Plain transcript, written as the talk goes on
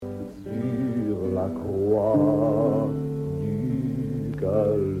la croix du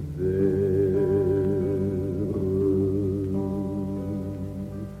calvaire.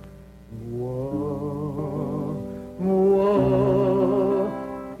 Moi,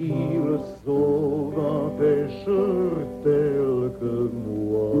 il sauve un pécheur tel que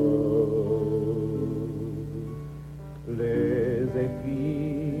moi. Les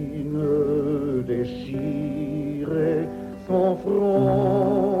épines déchirées, son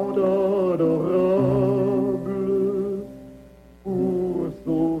front adorable pour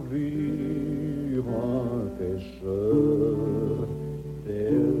sauver un pécheur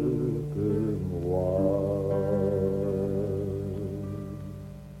tel que moi.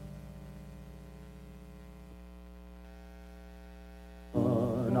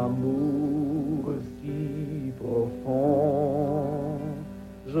 Un amour si profond,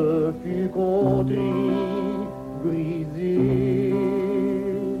 je fus contrit, brisé,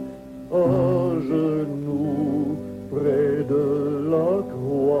 à genoux près de la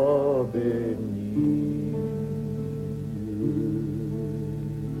croix bénie.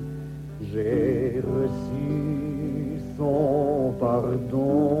 J'ai reçu son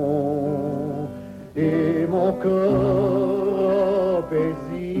pardon et mon cœur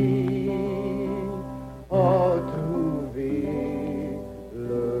apaisé a trouvé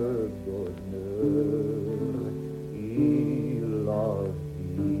le bonheur et la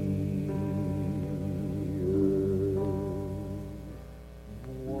vie.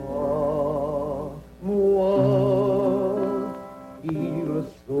 Moi, il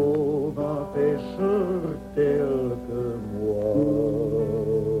sauve un pécheur tel que moi.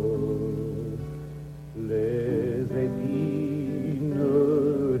 Les épines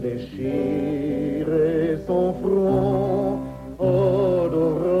déchirées, son front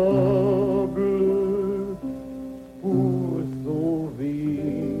adorable pour sauver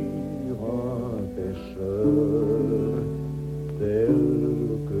un pécheur tel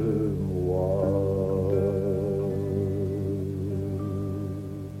que moi.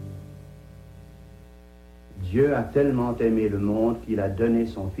 Dieu a tellement aimé le monde qu'il a donné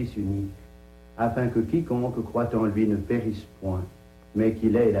son Fils unique, afin que quiconque croit en lui ne périsse point, mais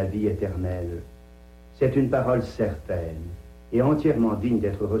qu'il ait la vie éternelle. C'est une parole certaine et entièrement digne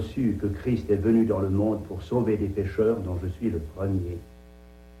d'être reçue que Christ est venu dans le monde pour sauver les pécheurs dont je suis le premier.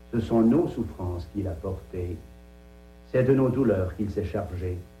 Ce sont nos souffrances qu'il a portées. C'est de nos douleurs qu'il s'est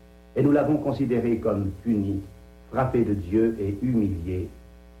chargé, et nous l'avons considéré comme puni, frappé de Dieu et humilié.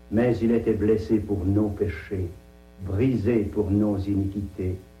 Mais il était blessé pour nos péchés, brisé pour nos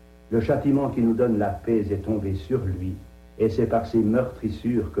iniquités. Le châtiment qui nous donne la paix est tombé sur lui, et c'est par ses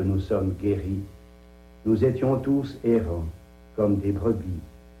meurtrissures que nous sommes guéris. Nous étions tous errants, comme des brebis.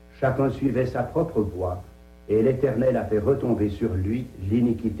 Chacun suivait sa propre voie, et l'Éternel a fait retomber sur lui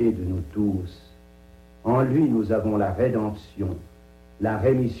l'iniquité de nous tous. En lui nous avons la rédemption, la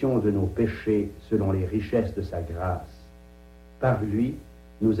rémission de nos péchés selon les richesses de sa grâce. Par lui,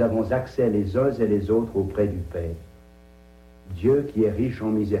 nous avons accès les uns et les autres auprès du Père. Dieu qui est riche en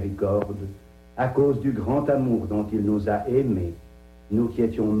miséricorde, à cause du grand amour dont il nous a aimés, nous qui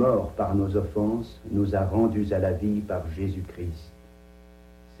étions morts par nos offenses, nous a rendus à la vie par Jésus-Christ.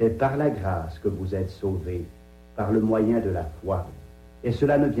 C'est par la grâce que vous êtes sauvés, par le moyen de la foi. Et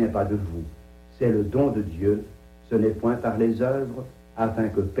cela ne vient pas de vous, c'est le don de Dieu, ce n'est point par les œuvres, afin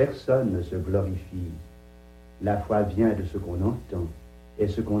que personne ne se glorifie. La foi vient de ce qu'on entend, et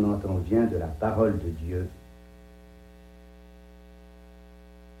ce qu'on entend vient de la parole de Dieu.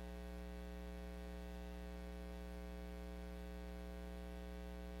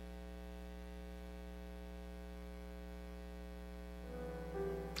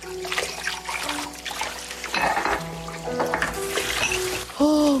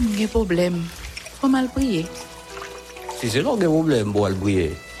 Oh, j'ai problème. Faut mal prier. Si c'est là qu'il y a problème pour le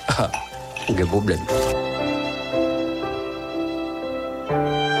prier, il y a problème.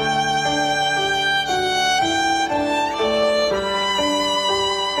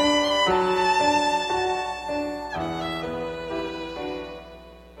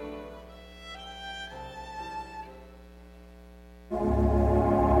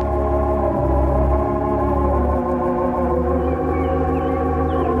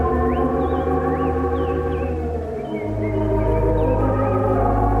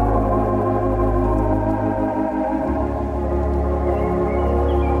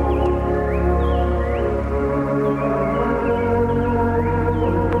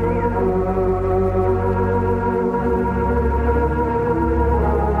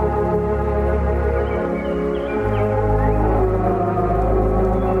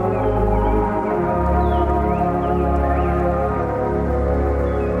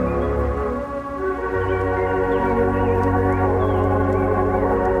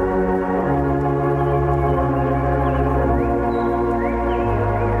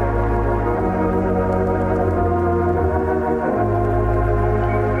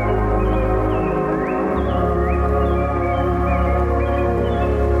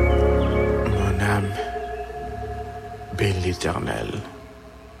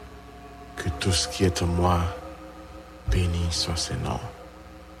 qui est en moi, béni soit ses noms.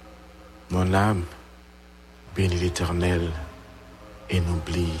 Mon âme bénit l'Éternel et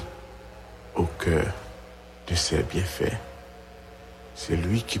n'oublie au cœur de ses bienfaits. C'est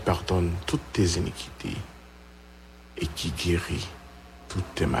lui qui pardonne toutes tes iniquités et qui guérit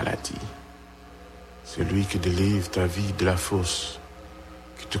toutes tes maladies. C'est lui qui délivre ta vie de la fosse,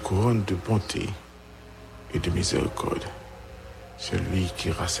 qui te couronne de bonté et de miséricorde. C'est lui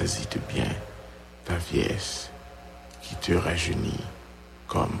qui rassasie de bien ta vieillesse, qui te rajeunit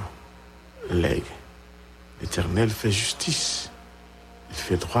comme l'aigle. L'Éternel fait justice, il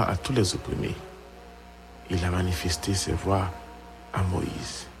fait droit à tous les opprimés. Il a manifesté ses voies à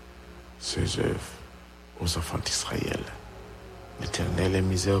Moïse, ses œuvres aux enfants d'Israël. L'Éternel est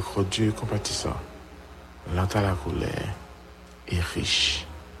miséricordieux et compatissant, lent à la colère et riche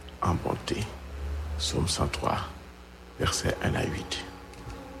en bonté. Psaume 103, versets 1 à 8.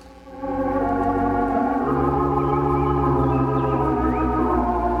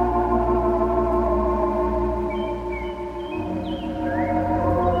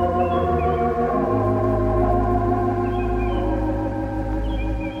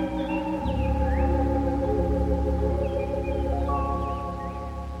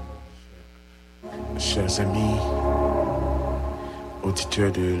 Chers amis,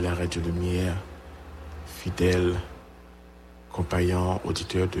 auditeurs de la Radio Lumière, fidèles compagnons,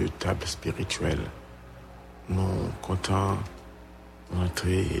 auditeurs de Table Spirituelle, nous comptons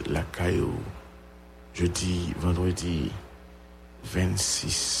rentrer la caillou vendredi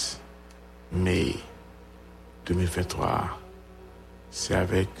 26 mai 2023. C'est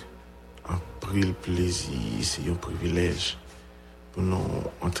avec un prix plaisir, c'est un privilège pour nous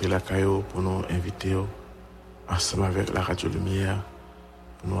entrer la caillou, pour nous inviter ensemble avec la Radio Lumière,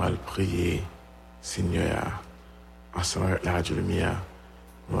 pour nous aller prier, Seigneur, ensemble avec la Radio Lumière,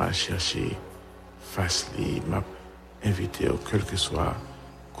 nous allons chercher face les m'a invité, quel que soit,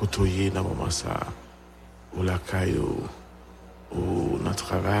 côtoyer dans le moment ça, ou la caillou, ou dans le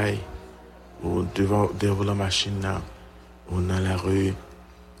travail, ou devant la machine, ou dans la rue,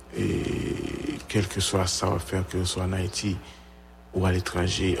 et quel que soit ça va faire, que ce soit en Haïti, ou à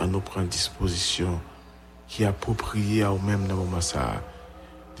l'étranger, on nous prend disposition qui est appropriée à nous-mêmes dans le moment ça.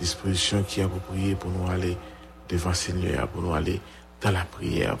 Disposition qui est appropriée pour nous aller devant le Seigneur, pour nous aller dans la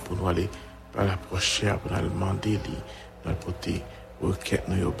prière, pour nous aller par la prochaine, pour nous demander, nous porter requête,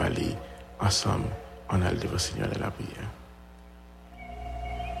 nous aller ensemble, on aller devant le Seigneur dans la prière.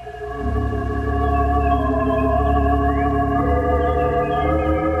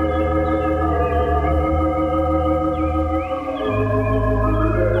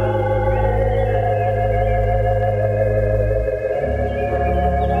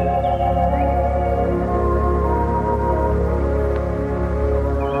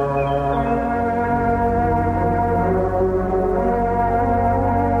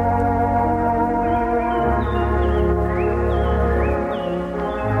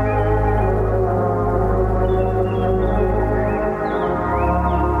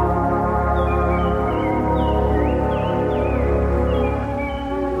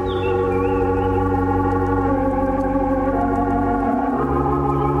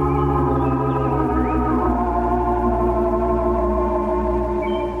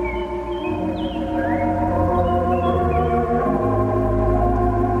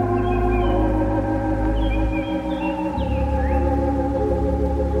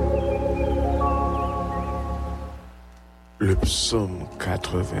 Le psaume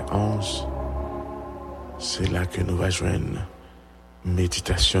 91, c'est là que nous va joindre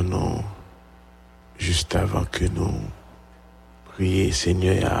méditation non, juste avant que nous prions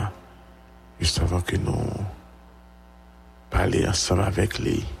Seigneur, juste avant que nous parlions ensemble avec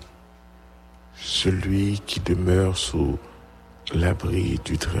lui. Celui qui demeure sous l'abri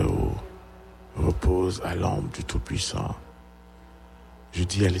du Très-Haut repose à l'ombre du Tout-Puissant. Je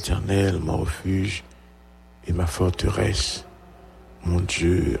dis à l'Éternel, mon refuge et ma forteresse, mon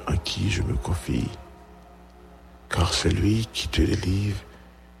Dieu en qui je me confie. Car celui qui te délivre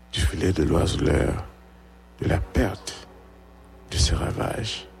du filet de l'oiseleur, de la perte de ses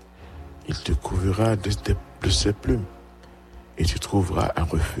ravages, il te couvrira de ses plumes et tu trouveras un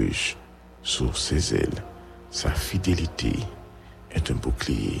refuge sous ses ailes. Sa fidélité est un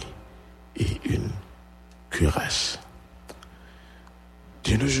bouclier et une cuirasse.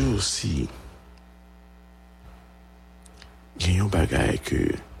 De nos jours aussi, il y a un bagage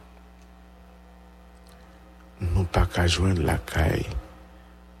que nous pas qu'à joindre la caille,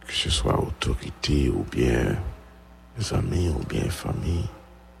 que ce soit autorité ou bien les amis ou bien famille,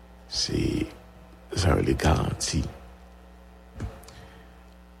 c'est ça les garanties.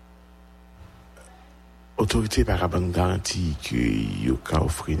 autorité pas capable garantie que yo ka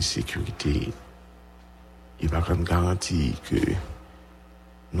offrir une sécurité. Il pas capable garantie que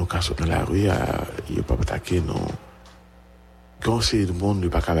nous ka sortir dans la rue, il pas attaquer non. Conseil du monde ne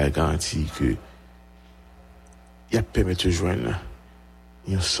pas capable garantie que il a permettre de joindre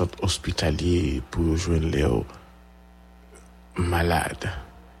un centre hospitalier pour joindre les malades.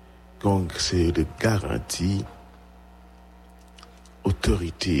 Donc c'est de garantie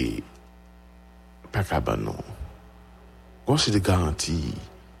autorité pas capable non. Donc c'est de garantie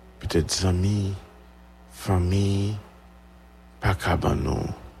peut-être amis, famille pas capable non.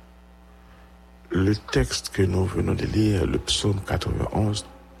 Le texte que nous venons de lire, le psaume 91,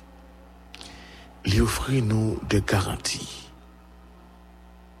 lui offre nous des garanties.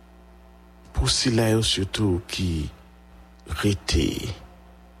 Pour ceux-là surtout qui rétaient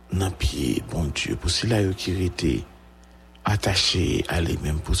dans pied, bon Dieu, pour ceux-là qui rétaient attachés à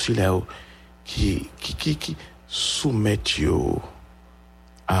lui-même, pour ceux-là qui soumettent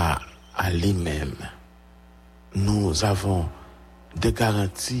à lui-même, nous avons des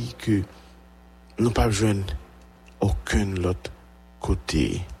garanties que nous ne pouvons pas joindre aucun autre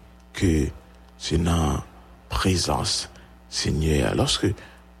côté que c'est dans la présence Seigneur. Lorsque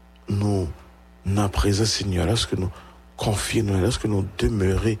nous, dans la présence Seigneur, lorsque nous confions, lorsque nous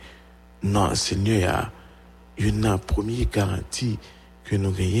demeurons dans le Seigneur, il y a une première garantie que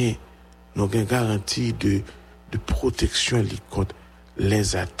nous gagnons. Nous avons une garantie de protection contre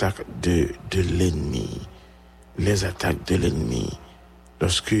les attaques de l'ennemi. Les attaques de l'ennemi.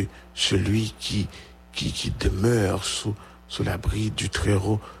 Lorsque celui qui demeure sous l'abri du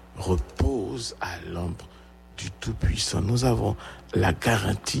Très-Haut repose à l'ombre du Tout-Puissant. Nous avons la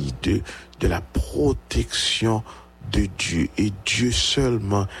garantie de la protection de Dieu. Et Dieu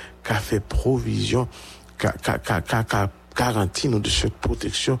seulement qui a fait provision, qui a garanti nous de cette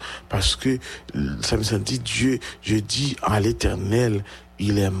protection, parce que ça me dit Dieu, je dis à l'Éternel,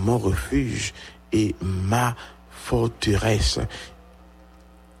 il est mon refuge et ma forteresse.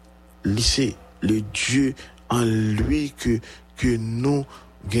 C'est le Dieu en lui que nous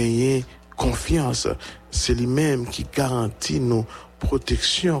gagnons confiance. C'est lui-même qui garantit nos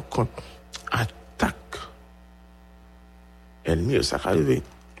protections contre attaque. Ennemi, ça va arriver.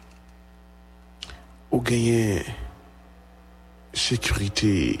 Ou gagner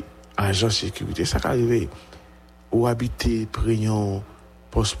sécurité, agent sécurité, ça va arriver. Ou habiter, prions,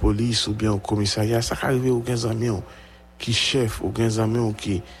 poste police ou bien au commissariat, ça va arriver aux amis qui chef, aux amis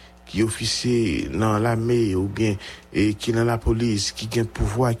qui officier dans l'armée ou bien et qui dans la police, qui a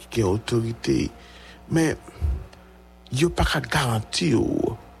pouvoir, qui a autorité. Mais il n'y a pas qu'à garantir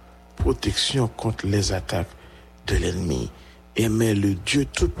protection contre les attaques de l'ennemi. Et mais le Dieu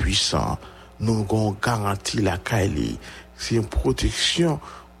Tout-Puissant nous garantit la Kaili. C'est une protection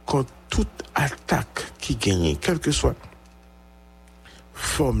contre toute attaque qui gagne, quelle que soit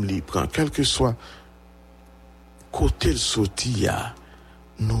forme libre, quel que soit côté le sorti,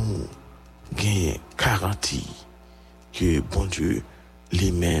 nous gagnons garantie que bon Dieu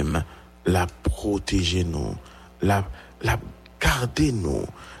lui-même l'a protégé nous, l'a gardé nous,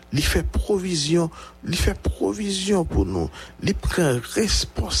 lui fait provision pour nous, lui prend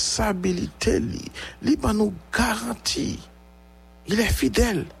responsabilité, lui nous garantit, il est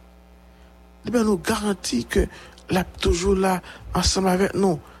fidèle, lui nous garantit que l'a toujours là ensemble avec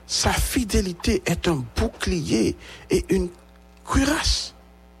nous. Sa fidélité est un bouclier et une cuirasse.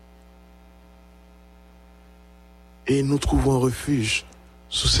 Et nous trouvons refuge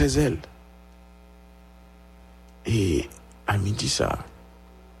sous ses ailes. Et à midi ça,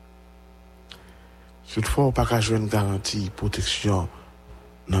 toutefois, on n'a pas jouer une garantie, protection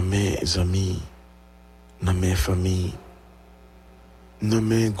dans mes amis, dans mes familles, dans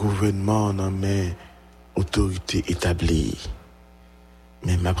mes gouvernements, dans mes autorités établies.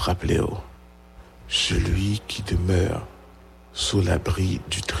 Mais m'a rappelé, celui qui demeure sous l'abri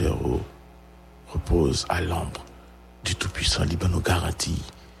du Très-Haut repose à l'ombre du Tout-Puissant. Il nous garantit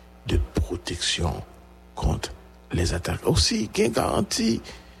de protection contre les attaques. Aussi, il y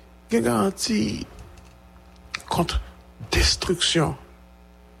a garantie contre destruction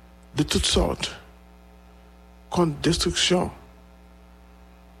de toutes sortes. Contre destruction,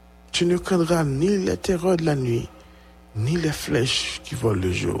 tu ne craindras ni les terreurs de la nuit, ni les flèches qui volent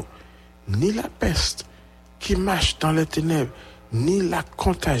le jour, ni la peste qui marche dans les ténèbres, ni la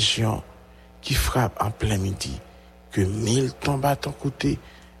contagion qui frappe en plein midi. Que 1000 tombent à ton côté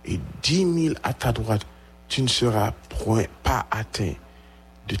et 10 000 à ta droite, tu ne seras pas atteint.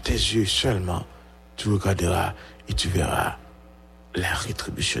 De tes yeux seulement, tu regarderas et tu verras la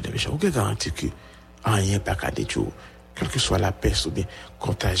rétribution des méchants. Aucune garantie que rien pas qu'à détruire. quelle que soit la peste, ou bien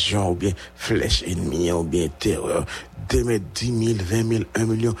contagion, ou bien flèche ennemie, ou bien terreur, 2 mètres, 10 000, 20 000, 1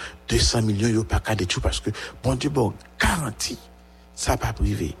 million, 200 millions, il n'y a pas qu'à détruire parce que, bon Dieu, bon, garantie, ça pas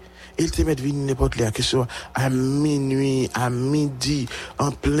privé. Il te met venir n'importe là, que ce soit à minuit, à midi,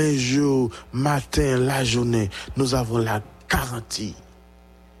 en plein jour, matin, la journée, nous avons la garantie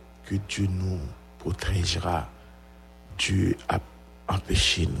que Dieu nous protégera. Dieu a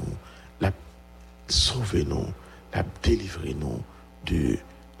empêché nous, l'a sauvé nous, l'a délivré nous de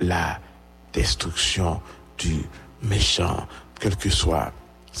la destruction du méchant, quel que soit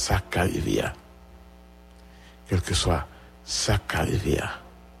sa carrière. Quel que soit sa carrière.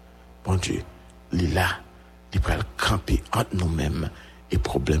 Bon Dieu, il est là, il peut le camper entre nous-mêmes et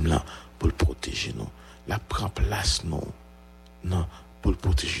problème là pour le protéger nous. La prend place nous, non, pour le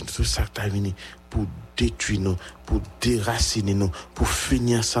protéger nous. Tout ça qui est venu pour détruire nous, pour déraciner nous, pour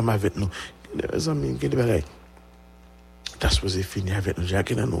finir ensemble avec nous. Les amis, quel bagaille? T'as supposé finir avec nous, j'ai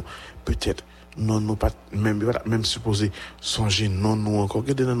nous peut-être. Non, nous pas même supposé songer non nous encore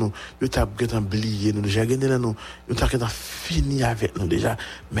que nous nous t'a oublié nous déjà gagné nous t'a fini avec nous déjà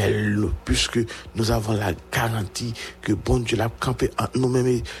mais puisque nous avons la garantie que bon Dieu l'a campé entre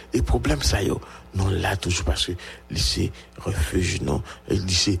nous-mêmes et problème ça yo non là toujours parce que lycée refuge non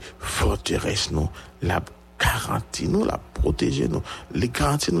lycée forteresse non la garantie nous la protéger nous les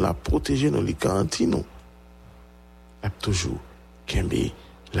garanties nous la protéger nous les garanties nous la toujours kembe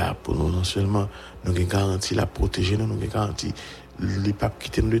là pour nous non seulement nous avons garanti la protéger nous avons garanti les papes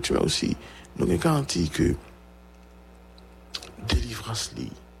quitter nous de tuer aussi nous avons garanti que délivrance li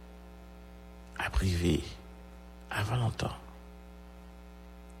a privé avant longtemps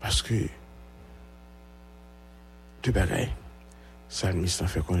parce que deux bagailles salmiste en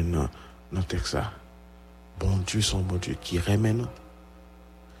fait qu'on est dans le texte ça bon Dieu son bon Dieu qui remet nous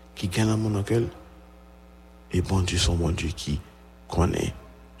qui gagne dans mon cœur et bon Dieu son bon Dieu qui connaît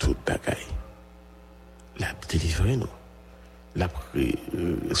toute bagaille. La délivrer nous, la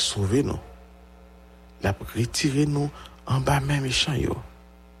sauver nous, la retirer nous en bas même méchant yo,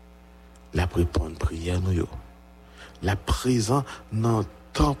 la répondre prière nous yo, la présent dans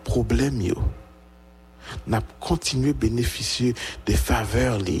tant problème yo, n'a continuer bénéficier des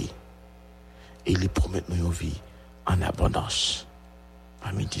faveurs li et lui promettre nous une vie en abondance.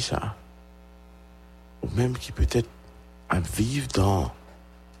 Parmi dit ça, ou même qui peut-être à vivre dans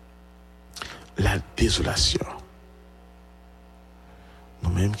la désolation.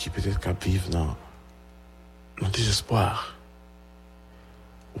 Nous-mêmes qui peut-être qu'à vivre dans le désespoir.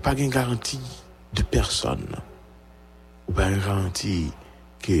 Ou pas une garantie de personne. Ou pas une garantie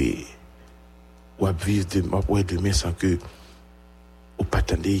que ou à vivre demain sans que ou pas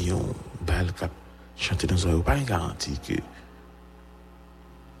attendre un bal cap chanter dans un ou pas une garantie que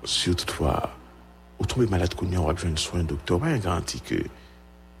si toutefois ou tomber malade qu'on y aura besoin de soins docteur pas une garantie que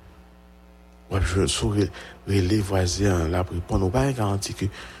je saurais les voisins là pour répondre. On pas garantie que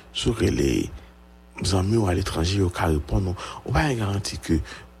sur les amis à l'étranger au cas répondre. On pas garantie que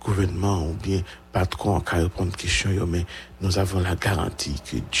gouvernement ou bien patron au cas répondre question mais nous avons la garantie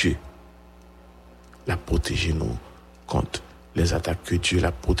que Dieu l'a protégé nous contre les attaques, que Dieu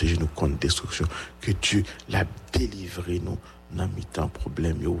l'a protégé nous contre destruction, que Dieu l'a délivré nous dans mi-temps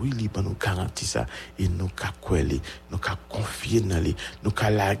problème. Oui, il nous garantit ça et nous qu'à coller, nous qu'à confier dans les, nous qu'à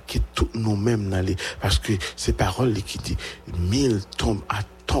laguer tout nous-mêmes dans les, parce que ces paroles qui dit 1000 tombent à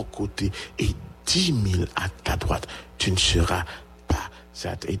ton côté et 10 000 à ta droite, tu ne seras pas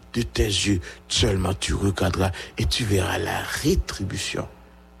et de tes yeux seulement tu regarderas et tu verras la rétribution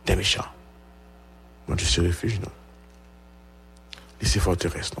des méchants. Mon Dieu se refuge non. Laissez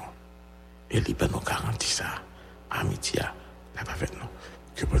forteresse non. Et Liban nous garantit ça. Amitié la pas avec nous.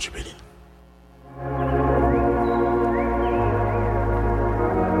 Que bon Dieu bénisse.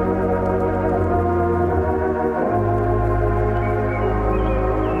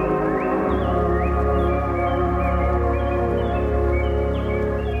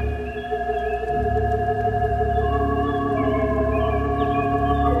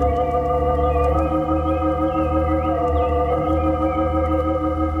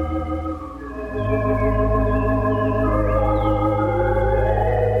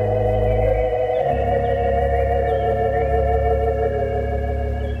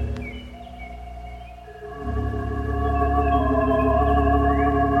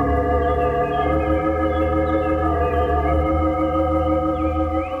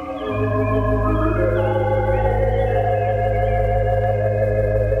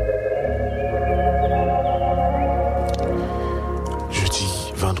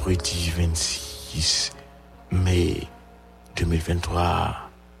 Vendredi 26 mai 2023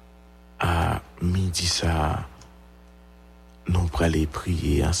 à midi ça nous pour aller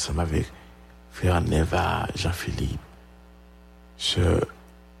prier ensemble avec frère Neva, Jean-Philippe, sœur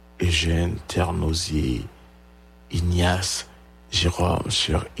Eugène, Ternosier, Ignace, Jérôme,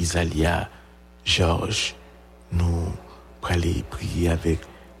 sœur Isalia, Georges. Nous pour aller prier avec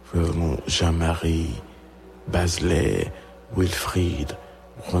frère Jean-Marie, Basley, Wilfried,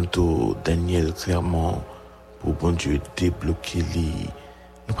 Ronto, Daniel Clermont, pour bon Dieu débloquer les.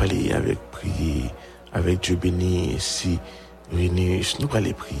 Nous pour aller avec prier avec Dieu béni, si Renus, nous pour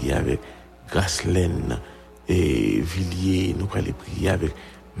aller prier avec Gracelaine et Villiers, nous pour aller prier avec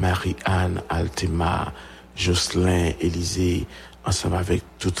Marie-Anne, Altema, Jocelyn, Élisée, ensemble avec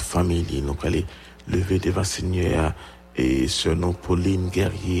toute famille, nous pour aller lever devant Seigneur et sur nous Pauline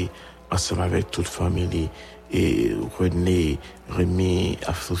Guerrier, ensemble avec toute famille, et René, Rémi,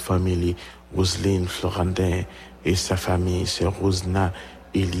 à toute famille, Roselyne, Florandin et sa famille, sœur Rosna,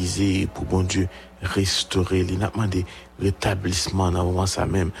 Élisée, pour bon Dieu restaurer, il a demandé rétablissement dans le moment ça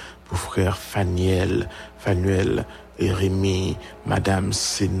même, pour frère Fanuel et Rémi, Madame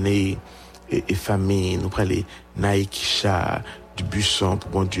Séné et famille, nous prenons Naïkisha, du Buisson,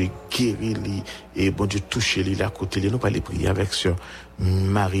 pour bon Dieu guérir lui, et bon Dieu toucher lui, la côté lui, nous prenons prier avec sœur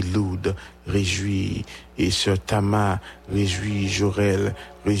Marie-Loud, réjouis, et sœur Tama, réjouis, Jorel,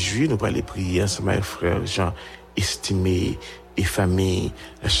 réjouis, nous prenons prier ensemble avec frère Jean, estimé, et famille,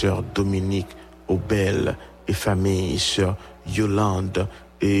 la sœur Dominique, Obel, et famille, sœur Yolande,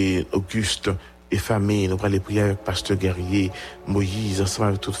 et Auguste, et famille, nous allons prier avec pasteur Guerrier, Moïse, ensemble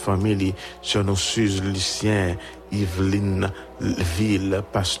avec toute famille, sœur Nossus, Lucien, Yveline, Ville,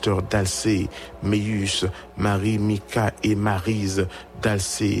 pasteur Dalcé, Méus, Marie, Mika et Maryse,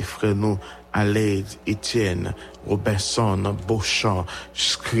 Dalcé, frère nous, Alain, Étienne, Robinson, Beauchamp,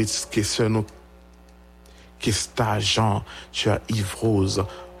 Scritz, que sœur nous, Kesta, Jean, sœur Yves Rose,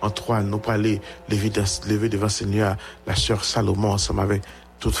 Antoine, nous parler, lever devant Seigneur, la sœur Salomon, ensemble avec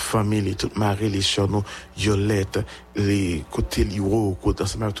toute famille, toute Marie, les sœurs, nous, Violette, les côtés Liro,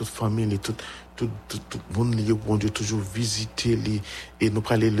 ensemble avec toute famille, tout bon lieu, bon Dieu, toujours visiter les, et nous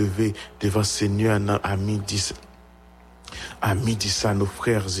parler lever devant Seigneur, à midi, ça, nos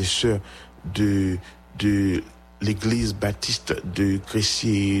frères et sœurs de l'église baptiste de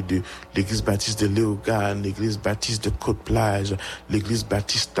Crécier, de l'église baptiste de Léogane, l'église baptiste de Côte-Plage, l'église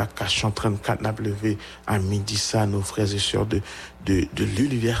baptiste d'Acachon 34 n'a levé à midi ça, nos frères et sœurs de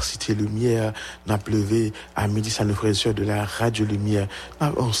l'université Lumière n'a levé à midi ça, nos frères et sœurs de la radio Lumière,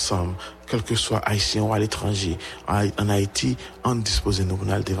 ensemble, quel que soit haïtien ou à l'étranger, en Haïti, en disposer nous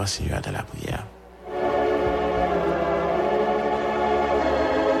pour aller devant Seigneur dans la prière.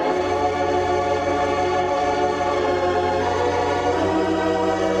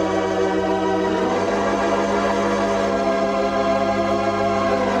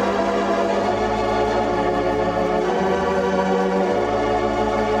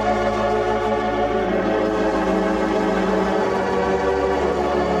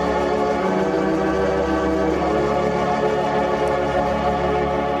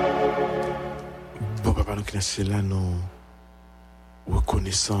 C'est là nous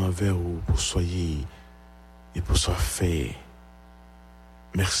reconnaissant envers vous pour soyez et pour soit fait.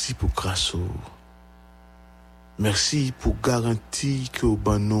 Merci pour grâce. Merci pour garantie que au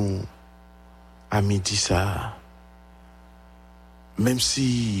banon à midi ça. Même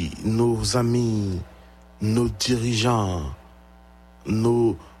si nos amis, nos dirigeants,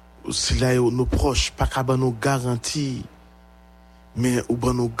 nos proches pas capable nous garantie, mais au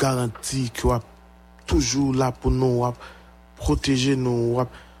ban nous garantie que toujours là pour nous, protéger nous,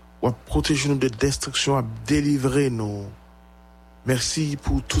 protéger nous de destruction, délivrer nous. Merci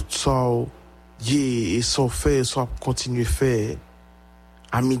pour tout ça, et ça fait, ça continue faire.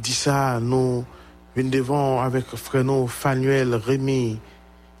 À midi ça, nous venons devant avec frère nous, Fanuel, Rémi,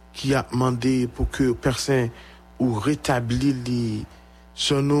 qui a demandé pour que personne ou rétablir les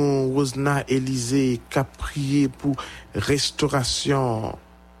son nom, Rosna, Élisée, qui a prié pour restauration.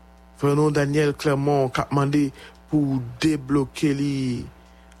 Frère Daniel Clermont qui a demandé pour débloquer les.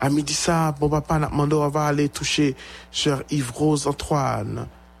 À midi ça, bon papa n'a demandé on va aller toucher sœur Yves Rose Antoine,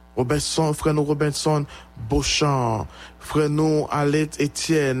 Robinson, frère nous Robinson Beauchamp, frère nous Alette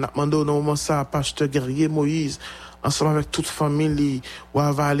Étienne, n'a demandé au moment ça pasteur Guerrier Moïse, ensemble avec toute famille,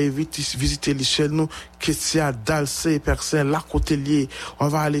 on va aller vite visiter les chez nous, Kessia, Dalcé, personne, là côté lié, on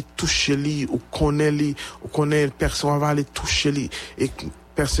va aller toucher lui, ou connaît personne, on va aller toucher lui, et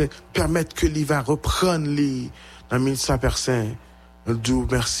personne, permettre que lui va reprendre lui, dans mille ça personne. Dieu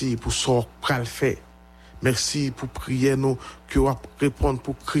merci pour ce qu'on a fait. Merci pour prier nous, que vous répondre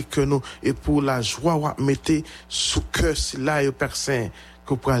pour crier que nous, et pour la joie que vous mettez sous cœur si là, personne, que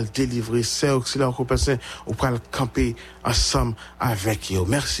qu'on pourra le délivrer, c'est auxiliaire qu'on pense, on pourra le camper ensemble avec eux.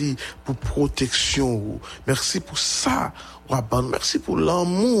 Merci pour protection, merci pour ça, merci pour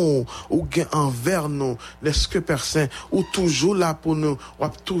l'amour ou gain envers nous, n'est-ce que personne, ou toujours là pour nous, ou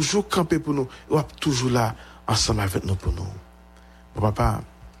toujours camper pour nous, ou toujours là ensemble avec nous pour nous. Bon papa,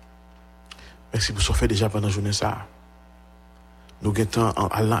 merci pour ce fait déjà pendant la journée ça. Nous gagnons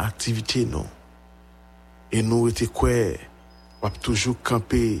à l'activité nous. Et nous étions quoi, on va toujours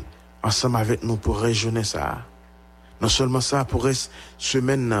camper ensemble avec nous pour réjouir ça. Non seulement ça, pour reste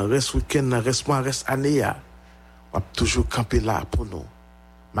semaine, reste week-end, reste mois, reste année, on va toujours camper là pour nous.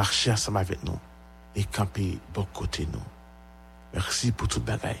 Marcher ensemble avec nous. Et camper bon côté nous. Merci pour toute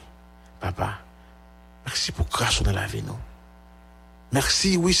bagaille. Papa, merci pour grâce dans la vie nous.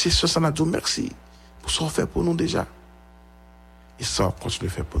 Merci, oui, c'est ça m'a dit, merci pour ce qu'on fait pour nous déjà. Et ça, on continue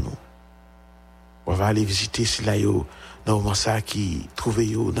de faire pour nous. On va aller visiter si là yo dans moment ça qui trouvé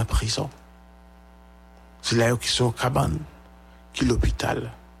yo dans la prison. Si là yo qui sont en cabane, qui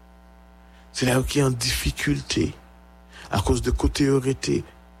l'hôpital. Si là yo qui en difficulté à cause de côté arrêté.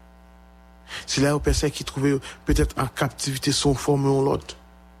 Si là yo personne qui trouvé peut-être en captivité son forme ou l'autre.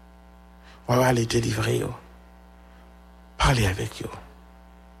 On va aller délivrer yo. Parler avec yo.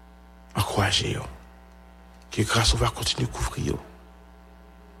 Encourager yo. Que grâce on va continuer à couvrir yo.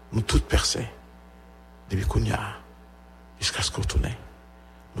 Nous toutes personnes depuis qu'on y a, jusqu'à ce qu'on tourne.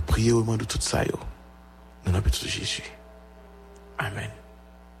 Nous prions au nom de tout ça, yo. Dans le nom de Jésus. Amen.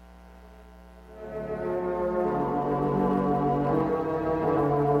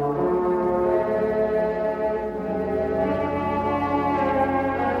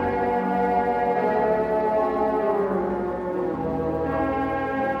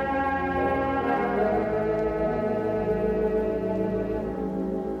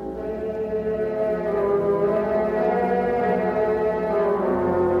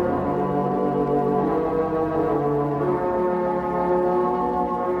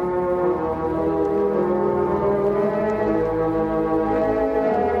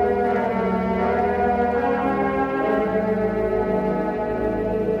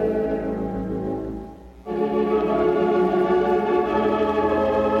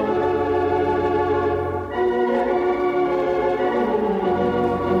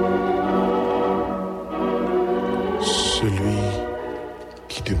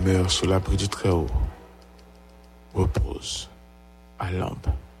 Sous l'abri du Très-Haut, repose à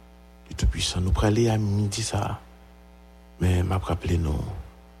l'ombre du Tout-Puissant. Nous pourrons aller à midi ça, mais m'a rappelé nous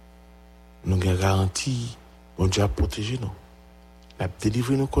avons garanti, bon Dieu a protégé nous, il a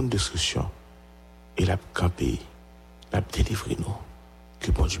délivré nous contre destruction, et il a campé, il a délivré nous. Que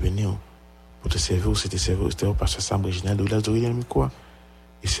bon Dieu bénisse pour te servir, c'était servir, parce que c'est original de la Dorien quoi,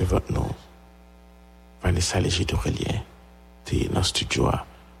 et c'est votre nom. Vanessa Léger d'Aurélien, t'es dans le studio.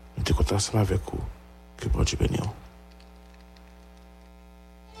 Nous sommes contents ensemble avec vous. Que bon Dieu bénisse.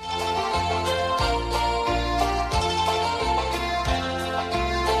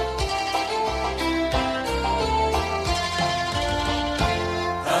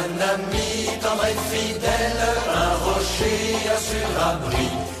 Un ami tendre et fidèle, un rocher sur abri,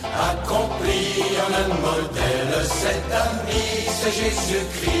 accompli en un modèle. Cet ami, c'est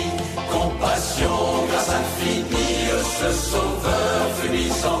Jésus-Christ. Compassion, grâce infinie, ce sauveur fut mis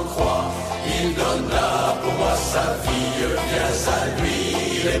en croix. Il donna pour moi sa vie, viens à lui,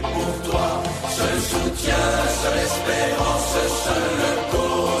 il est pour toi. Seul soutien, seule espérance, seule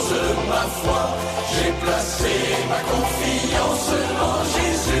cause de ma foi. J'ai placé ma confiance en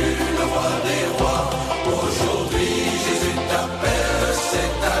Jésus, le roi des rois. Aujourd'hui, Jésus t'appelle,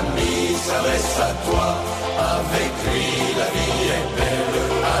 cet ami s'adresse à toi. Avec lui, la vie est belle,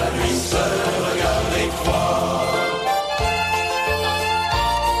 à lui seul, regarde et crois.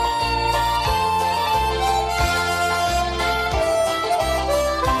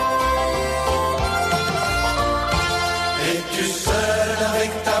 Es-tu seul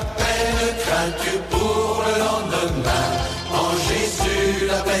avec ta peine, crains-tu pour le lendemain? En Jésus,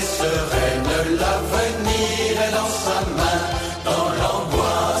 la paix sereine, l'avenir est dans sa main. Dans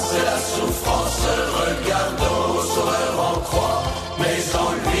l'angoisse et la souffrance, regarde au Sauveur en croix. Mais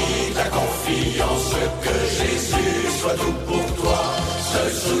en lui, ta confiance, que Jésus soit tout pour toi.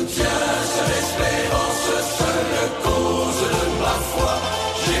 Seul soutien, seule espérance, seule